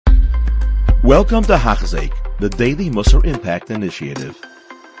Welcome to Hachzik, the Daily Musar Impact Initiative.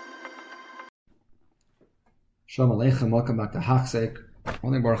 Shalom Aleichem, welcome back to Hachzik.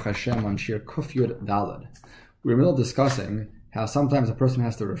 Only Baruch Hashem on Shir Kuf Yud Daled. We were in the middle of discussing how sometimes a person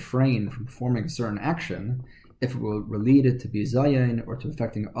has to refrain from performing a certain action if it will lead it to be zayin or to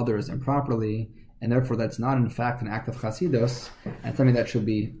affecting others improperly, and therefore that's not in fact an act of chasidus and something that should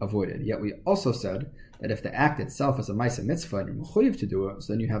be avoided. Yet we also said that if the act itself is a ma'aseh mitzvah and you're mechuyev to do it,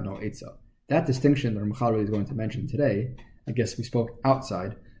 so then you have no eitzah. That distinction that Ramchal really is going to mention today, I guess we spoke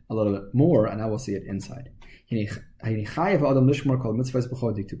outside a little bit more, and now we'll see it inside. You have to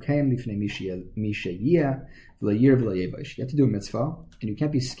do a mitzvah, and you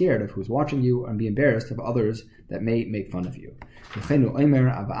can't be scared of who's watching you and be embarrassed of others that may make fun of you. I'll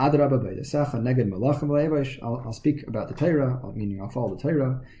speak about the Torah, meaning I'll follow the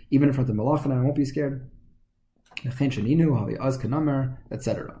Torah, even in front of Malach, and I won't be scared. Etc.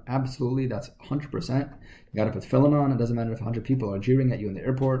 Absolutely, that's 100%. You got to put tefillin on. It doesn't matter if 100 people are jeering at you in the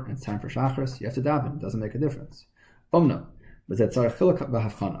airport and it's time for shachris. You have to daven. It doesn't make a difference. But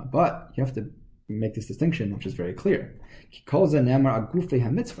you have to make this distinction, which is very clear. You have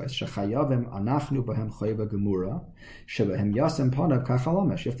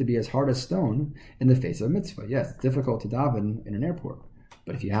to be as hard as stone in the face of a mitzvah. Yes, it's difficult to daven in an airport,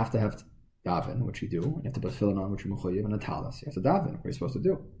 but if you have to have daven, which you do, and you have to put tefillin on, which you're mechuyev, and a talis, you have to daven. What are you supposed to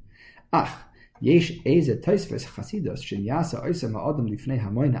do? If you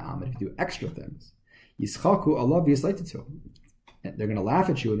do extra things, yischaku Allah v'yislaitetu, they're going to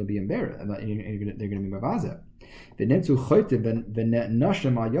laugh at you and be embarrassed, and they're going to be mavazeh. And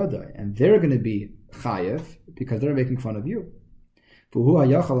they're going to be chayev because they're making fun of you. You don't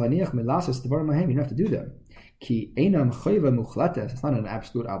have to do them. It's not an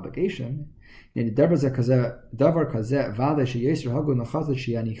absolute obligation. It's better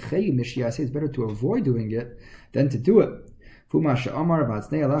to avoid doing it than to do it. You should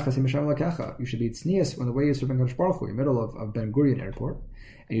be tznius when the way you're serving Kadosh Baruch Hu. You're in the middle of Ben Gurion Airport,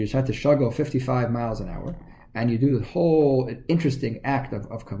 and you just have to shuggle 55 miles an hour, and you do the whole interesting act of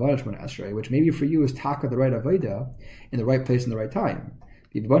kavod shmona esrei, which maybe for you is taka the right avodah in the right place in the right time.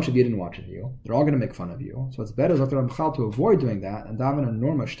 You have a bunch of Yidden watching you. They're all going to make fun of you. So it's better to avoid doing that and daven a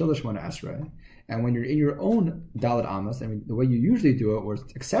norma shtilish shmona esrei. And when you're in your own daled amos, the way you usually do it, where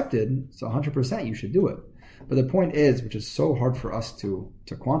it's accepted, so 100% you should do it. But the point is, which is so hard for us to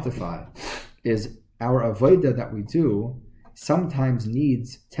quantify, is our avodah that we do sometimes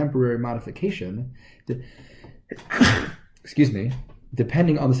needs temporary modification.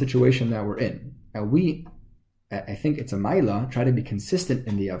 Depending on the situation that we're in. And I think it's a maila, try to be consistent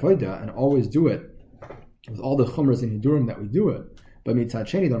in the avodah and always do it with all the chumras and hidurim that we do it. But mitzad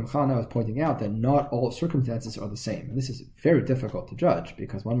sheni, the Ramchal now is pointing out that not all circumstances are the same. And this is very difficult to judge,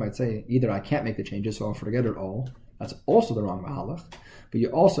 because one might say, either I can't make the changes, so I'll forget it all. That's also the wrong mahalach. But you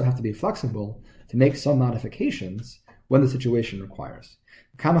also have to be flexible to make some modifications when the situation requires.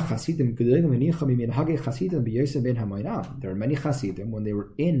 There are many Chasidim, when they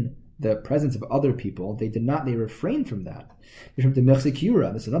were in the presence of other people, they refrained from that. This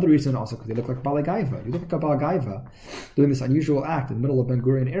is another reason also, because they look like balagaiva. You look like a balagaiva doing this unusual act in the middle of Ben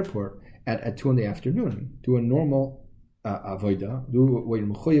Gurion Airport at 2 in. Do a normal avodah, do what you're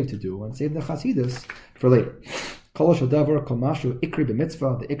mechuyev to do, and save the chasidus for later. The ikr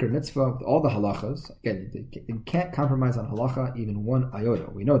mitzvah, with all the halachas. Again, you can't compromise on halacha even one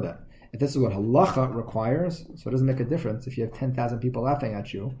iota. We know that. If this is what halacha requires, so it doesn't make a difference if you have 10,000 people laughing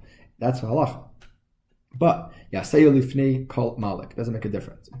at you. That's halacha. But yasayu lifnei kol malik, doesn't make a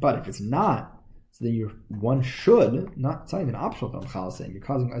difference. But if it's not, so then one should not. It's not even optional. Ramchal saying you're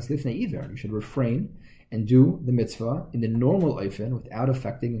causing us lifnei either. You should refrain and do the mitzvah in the normal oifen without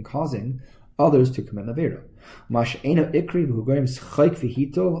affecting and causing others to commit avera. Mash'ena ikri v'hugoyim schayk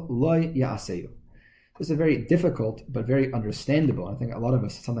v'hito loy ya'aseyu. This is very difficult, but very understandable. I think a lot of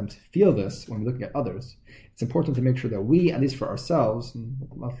us sometimes feel this when we're looking at others. It's important to make sure that we, at least for ourselves,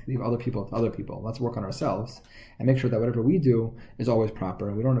 let's leave other people to other people. Let's work on ourselves and make sure that whatever we do is always proper.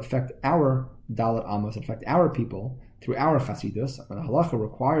 And we don't affect our dalet amos, affect our people through our chasidus. When the halacha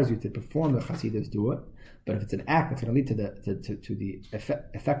requires you to perform the chasidus, do it. But if it's an act that's going to lead to the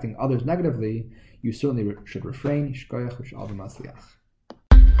affecting others negatively, you certainly should refrain.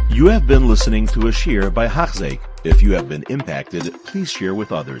 You have been listening to a shir by Hachzik. If you have been impacted, please share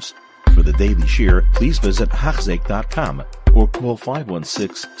with others. For the daily shir, please visit Hachzik.com or call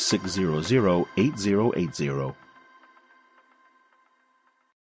 516-600-8080.